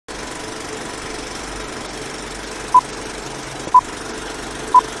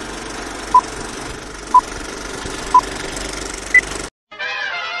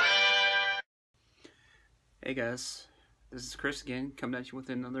Hey guys, this is Chris again, coming at you with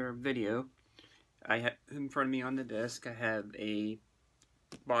another video. I have in front of me on the desk, I have a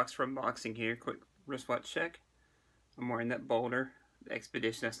box for unboxing here, quick wristwatch check. I'm wearing that Boulder, the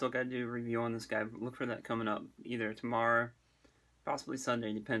Expedition. I still got to do a review on this guy. Look for that coming up either tomorrow, possibly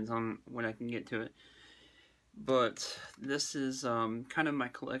Sunday, depends on when I can get to it. But this is kind of my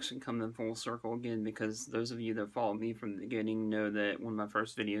collection coming full circle again, because those of you that follow me from the beginning know that one of my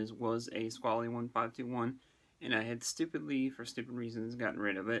first videos was a Squale 1521. And I had stupidly, for stupid reasons, gotten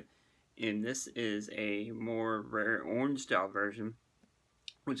rid of it. And this is a more rare orange style version,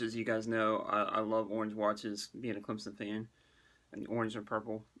 which, as you guys know, I love orange watches, being a Clemson fan. And orange and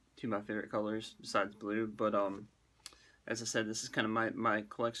purple, two of my favorite colors, besides blue. But as I said, this is kind of my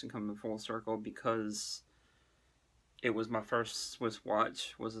collection coming full circle, because it was my first Swiss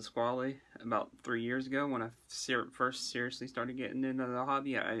watch, was a Squale, about 3 years ago when I first seriously started getting into the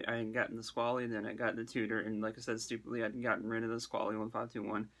hobby. I had gotten the Squale, and then I got the Tudor, and like I said, stupidly, I'd gotten rid of the Squale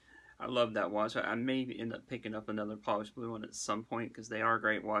 1521. I love that watch. I may end up picking up another polished blue one at some point, because they are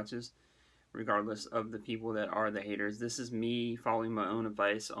great watches, regardless of the people that are the haters. This is me following my own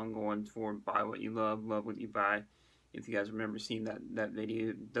advice on going for buy what you love what you buy. If you guys remember seeing that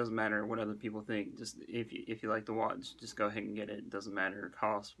video, it doesn't matter what other people think. Just if you like the watch, just go ahead and get it. It doesn't matter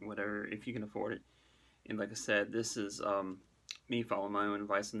cost, whatever, if you can afford it. And like I said, this is me following my own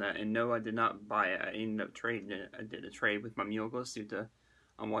advice on that. And no, I did not buy it. I ended up trading it. I did a trade with my Mule Glasuta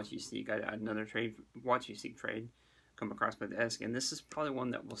on Watch You Seek. I had another Watch You Seek trade come across my desk, and this is probably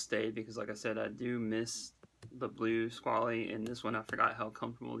one that will stay, because like I said, I do miss the blue Squale, and this one I forgot how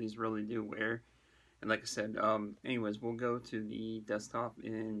comfortable these really do wear. And like I said, anyways, we'll go to the desktop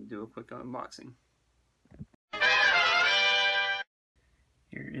and do a quick unboxing.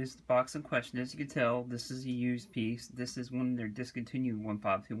 Here is the box in question. As you can tell, this is a used piece. This is one of their discontinued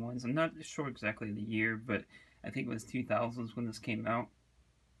 1521s. I'm not sure exactly the year, but I think it was 2000s when this came out.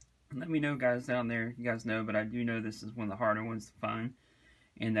 Let me know, guys down there, if you guys know, but I do know this is one of the harder ones to find.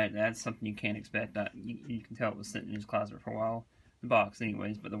 And that's something you can't expect. You can tell it was sitting in his closet for a while. The box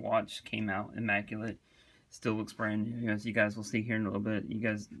anyways, but the watch came out immaculate. Still looks brand new, as you guys will see here in a little bit. You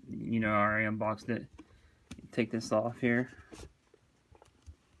guys, you know, I already unboxed it. Take this off here.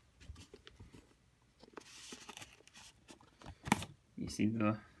 You see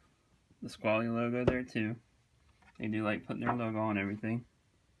the Squale logo there too. They do like putting their logo on everything.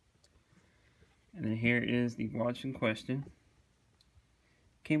 And then here is the watch in question.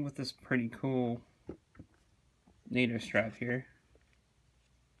 Came with this pretty cool NATO strap here.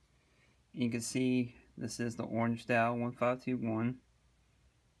 You can see this is the orange style 1521.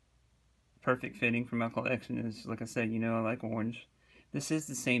 Perfect fitting for my collection. Is, like I said, you know, I like orange. This is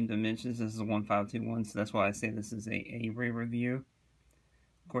the same dimensions as the 1521, so that's why I say this is a rare review.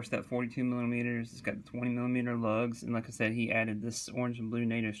 Of course, that 42 millimeters, it's got the 20 millimeter lugs, and like I said, he added this orange and blue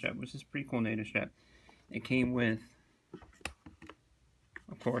NATO strap, which is a pretty cool NATO strap. It came with,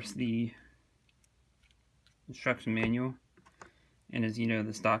 of course, the instruction manual, and as you know,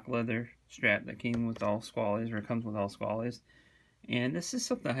 the stock leather strap that came with all Squales, or comes with all Squales. And this is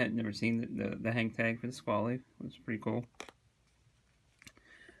something I had never seen, the hang tag for the Squale, which is pretty cool.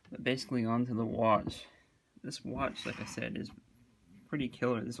 But basically, onto the watch. This watch, like I said, is pretty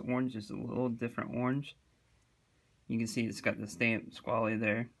killer. This orange is a little different orange. You can see it's got the stamp Squale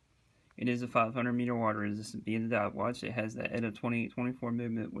there. It is a 500 meter water resistant beaded dot watch. It has that ETA 2824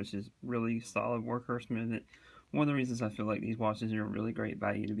 movement, which is really solid workhorse movement. One of the reasons I feel like these watches are a really great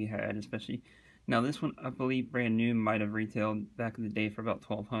value to be had, especially now. This one, I believe, brand new, might have retailed back in the day for about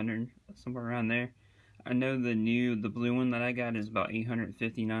 $1,200, somewhere around there. I know the blue one that I got is about $850,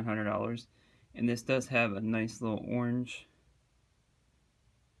 $900, and this does have a nice little orange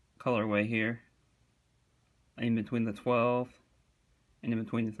colorway here, in between the 12 and in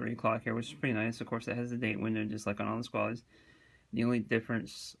between the 3 o'clock here, which is pretty nice. Of course, it has the date window just like on all the Squales. The only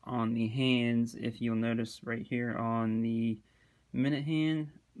difference on the hands, if you'll notice right here on the minute hand,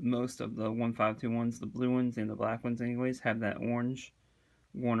 most of the 1521s, the blue ones and the black ones anyways, have that orange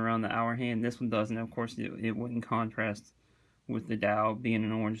going around the hour hand. This one doesn't. Of course, it wouldn't contrast with the dial being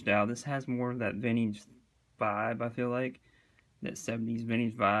an orange dial. This has more of that vintage vibe, I feel like. That 70s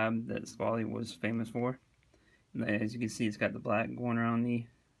vintage vibe that Squale was famous for. And as you can see, it's got the black going around the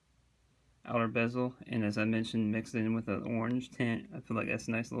outer bezel, and as I mentioned, mixed in with an orange tint. I feel like that's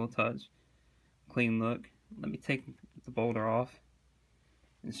a nice little touch. Clean look. Let me take the Boulder off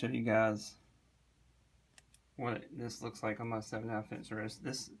and show you guys what this looks like on my 7.5 inch wrist.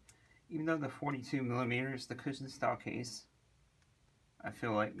 This, even though the 42 millimeters, the cushion style case, I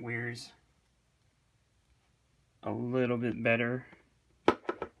feel like wears a little bit better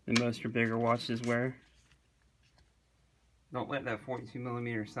than most your bigger watches wear. Don't let that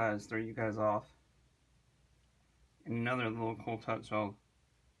 42mm size throw you guys off. And another little cool touch I'll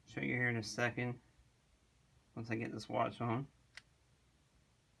show you here in a second, once I get this watch on,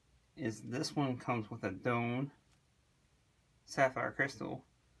 is this one comes with a domed sapphire crystal.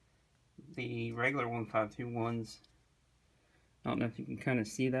 The regular 1521s, I don't know if you can kind of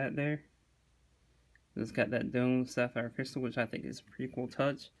see that there. It's got that domed sapphire crystal, which I think is a pretty cool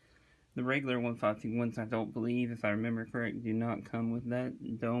touch. The regular 1521s, I don't believe, if I remember correct, do not come with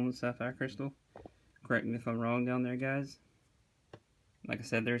that domed sapphire crystal. Correct me if I'm wrong down there, guys. Like I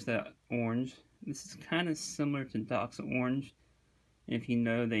said, there's that orange. This is kind of similar to Doxa Orange. If you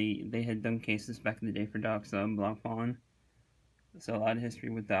know, they had done cases back in the day for Doxa and Blancpain. So a lot of history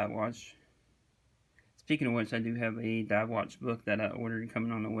with Dive Watch. Speaking of which, I do have a Dive Watch book that I ordered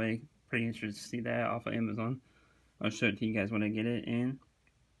coming on the way. Pretty interested to see that off of Amazon. I'll show it to you guys when I get it in.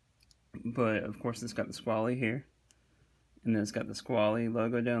 But of course, it's got the Squale here, and then it's got the Squale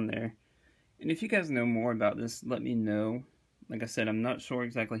logo down there. And if you guys know more about this, let me know. Like I said, I'm not sure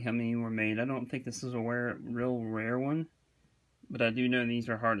exactly how many were made. I don't think this is a real rare one, but I do know these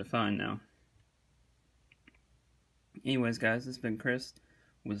are hard to find now. Anyways, guys, this has been Chris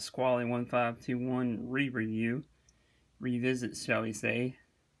with Squale 1521 re-review. Revisit, shall we say.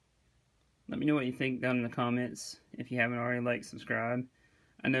 Let me know what you think down in the comments. If you haven't already, like, subscribe.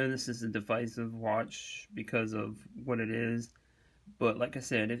 I know this is a divisive watch because of what it is. But like I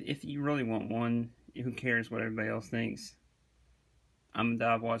said, if you really want one, who cares what everybody else thinks? I'm a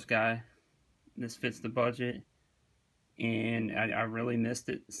Dive Watch guy. This fits the budget. And I really missed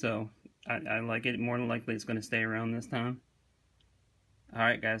it. So I like it. More than likely it's going to stay around this time.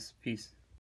 Alright guys, peace.